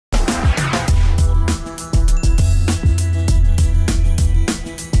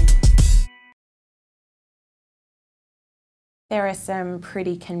There are some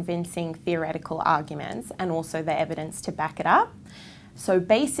pretty convincing theoretical arguments and also the evidence to back it up. So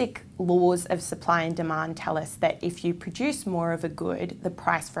basic laws of supply and demand tell us that if you produce more of a good, the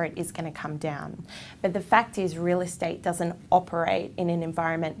price for it is going to come down. But the fact is, real estate doesn't operate in an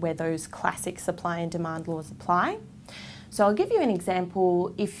environment where those classic supply and demand laws apply. So I'll give you an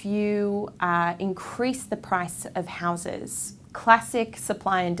example. If you increase the price of houses, classic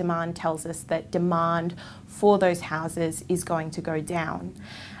supply and demand tells us that demand for those houses is going to go down.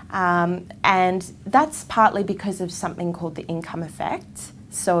 And that's partly because of something called the income effect.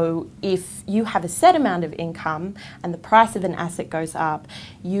 So if you have a set amount of income and the price of an asset goes up,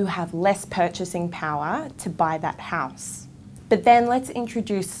 you have less purchasing power to buy that house. But then let's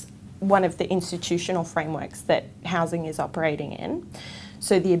introduce one of the institutional frameworks that housing is operating in.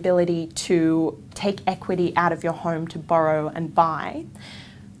 So the ability to take equity out of your home to borrow and buy.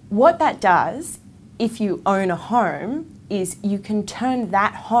 What that does, if you own a home, is you can turn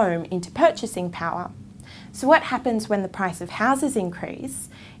that home into purchasing power. So what happens when the price of houses increase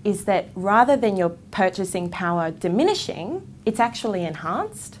is that rather than your purchasing power diminishing, it's actually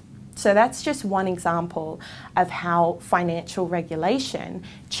enhanced. So that's just one example of how financial regulation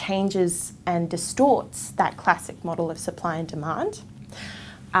changes and distorts that classic model of supply and demand.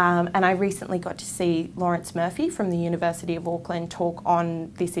 And I recently got to see Lawrence Murphy from the University of Auckland talk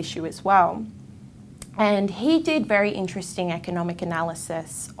on this issue as well. And he did very interesting economic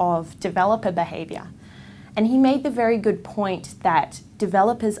analysis of developer behaviour. And he made the very good point that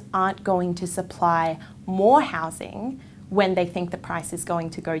developers aren't going to supply more housing when they think the price is going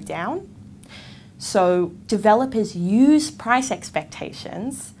to go down. So developers use price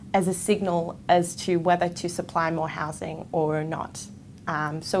expectations as a signal as to whether to supply more housing or not.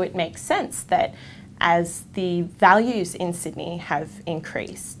 So it makes sense that as the values in Sydney have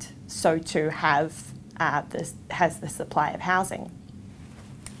increased, so too has the supply of housing.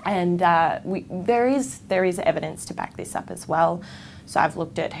 And there is evidence to back this up as well. So I've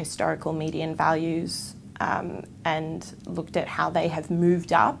looked at historical median values and looked at how they have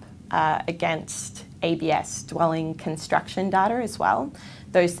moved up against ABS dwelling construction data as well.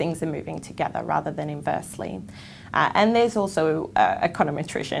 Those things are moving together rather than inversely. And there's also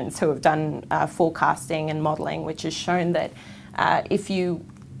econometricians who have done forecasting and modelling, which has shown that if you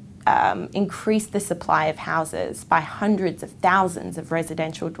increase the supply of houses by hundreds of thousands of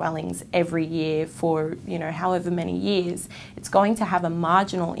residential dwellings every year for however many years, it's going to have a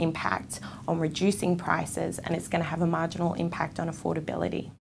marginal impact on reducing prices, and it's going to have a marginal impact on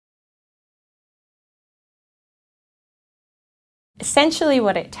affordability. Essentially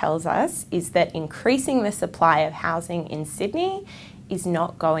what it tells us is that increasing the supply of housing in Sydney is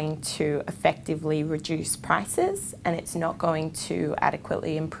not going to effectively reduce prices, and it's not going to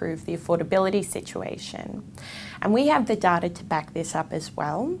adequately improve the affordability situation. And we have the data to back this up as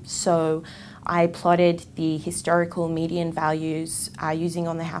well. So I plotted the historical median values using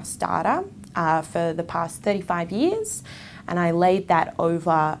on the house data for the past 35 years, and I laid that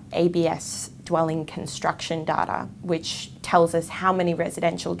over ABS dwelling construction data, which tells us how many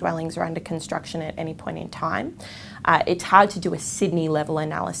residential dwellings are under construction at any point in time. It's hard to do a Sydney level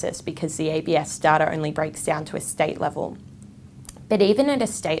analysis because the ABS data only breaks down to a state level. But even at a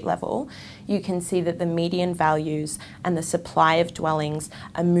state level, you can see that the median values and the supply of dwellings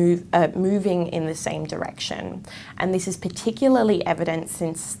are moving in the same direction. And this is particularly evident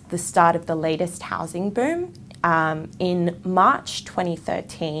since the start of the latest housing boom in March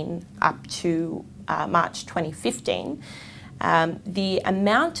 2013 up to March 2015. The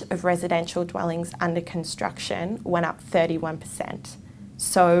amount of residential dwellings under construction went up 31%.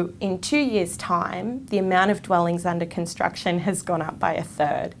 So in 2 years' time, the amount of dwellings under construction has gone up by a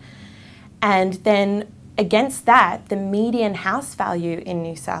third. And then against that, the median house value in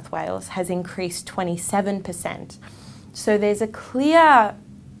New South Wales has increased 27%. So there's a clear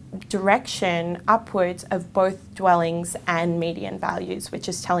direction upwards of both dwellings and median values, which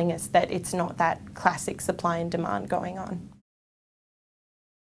is telling us that it's not that classic supply and demand going on.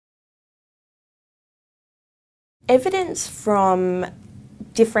 Evidence from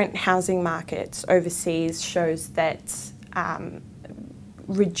different housing markets overseas shows that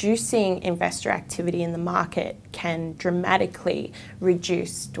reducing investor activity in the market can dramatically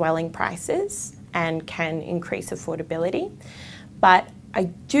reduce dwelling prices and can increase affordability. But I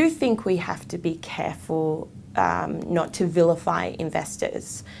do think we have to be careful not to vilify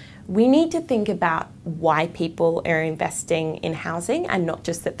investors. We need to think about why people are investing in housing and not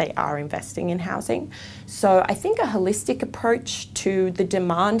just that they are investing in housing. So I think a holistic approach to the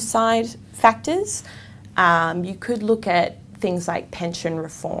demand side factors, you could look at things like pension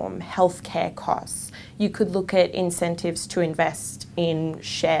reform, healthcare costs. you could look at incentives to invest in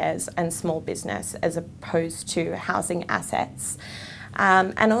shares and small business as opposed to housing assets.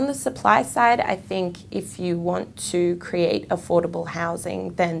 And on the supply side, I think if you want to create affordable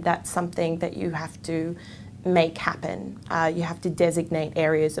housing, then that's something that you have to make happen. You have to designate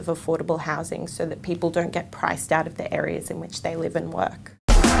areas of affordable housing so that people don't get priced out of the areas in which they live and work.